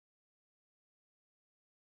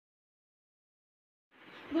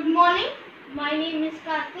Good morning. My name is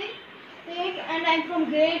Karthik and I'm from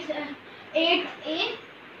grade 8A.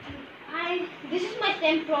 And this is my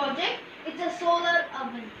STEM project. It's a solar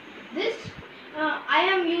oven. This I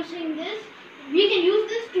am using this. We can use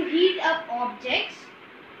this to heat up objects.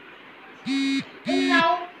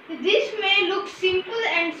 Now this may look simple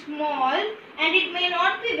and small, and it may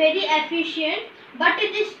not be very efficient, but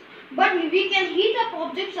we can heat up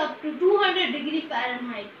objects up to 200 degree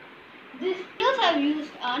Fahrenheit. These tools I've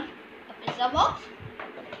used are a pizza box,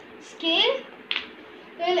 scale,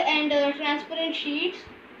 and transparent sheets,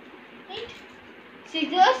 right?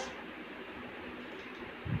 Scissors,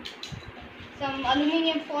 some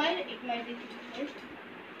aluminium foil, it might be difficult,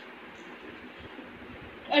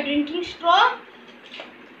 a drinking straw,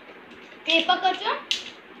 paper cutter,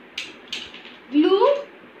 glue,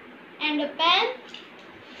 and a pen,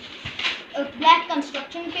 a black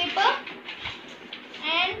construction paper,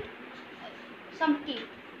 and some tape.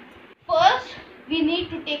 First, we need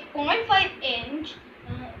to take 1.5 inch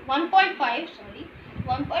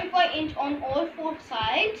on all four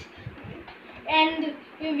sides, and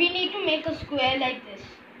we need to make a square like this.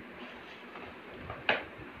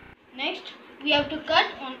 Next, we have to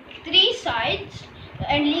cut on 3 sides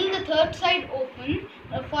and leave the third side open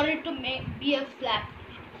for it to be a flap.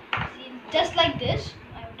 See, just like this,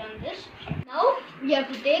 I have done this. Now, we have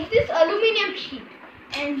to take this aluminium sheet,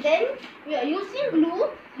 and then we are using glue.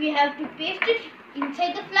 We have to paste it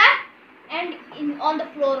inside the flap and on the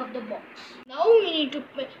floor of the box. Now we need to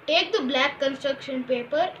take the black construction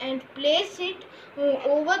paper and place it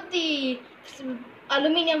over the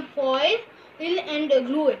aluminium foil and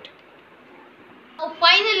glue it. Now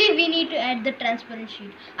finally we need to add the transparent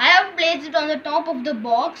sheet. I have placed it on the top of the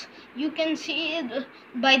box. You can see it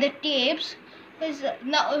by the tapes.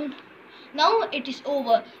 Now it is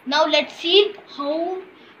over. Now let's see how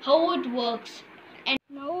it works. And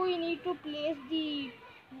now we need to place the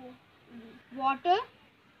water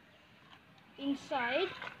inside.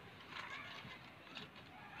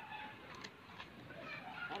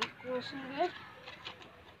 I'm closing it.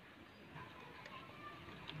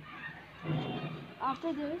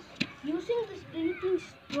 After this, using this drinking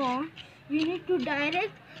straw, we need to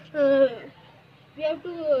direct. We have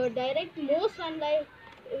to direct more sunlight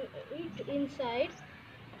it inside.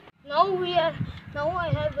 Now I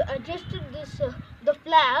have adjusted this the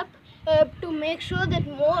flap to make sure that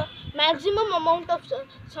maximum amount of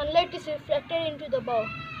sunlight is reflected into the bowl.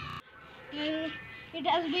 It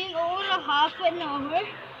has been over a half an hour.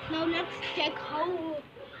 Now let's check how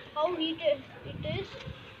heated it is.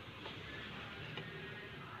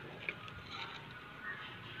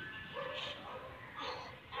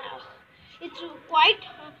 It's quite,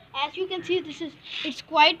 as you can see, it's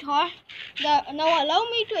quite hot. Now allow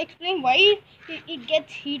me to explain why it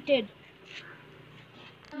gets heated.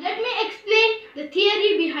 Let me explain the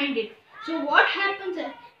theory behind it. So what happens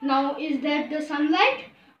now is that the sunlight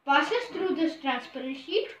passes through this transparent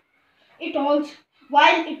sheet. It also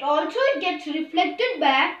gets reflected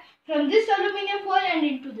back from this aluminium foil and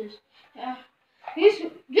into this.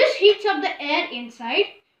 This heats up the air inside.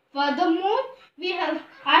 Furthermore,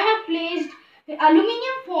 I have placed the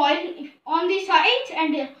aluminium foil on the sides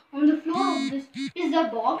and on the floor of this pizza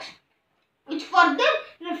box, which further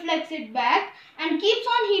reflects it back and keeps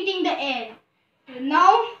on heating the air.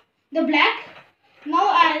 Now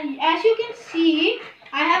as you can see,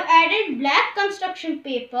 I have added black construction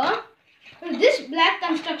paper. This black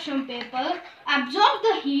construction paper absorbs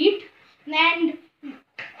the heat and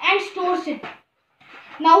stores it.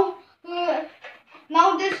 Now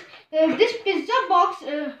this pizza box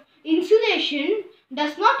insulation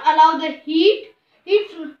does not allow the heat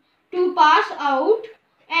to pass out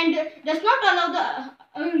and does not allow the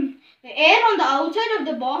air on the outside of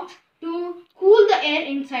the box to cool the air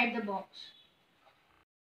inside the box.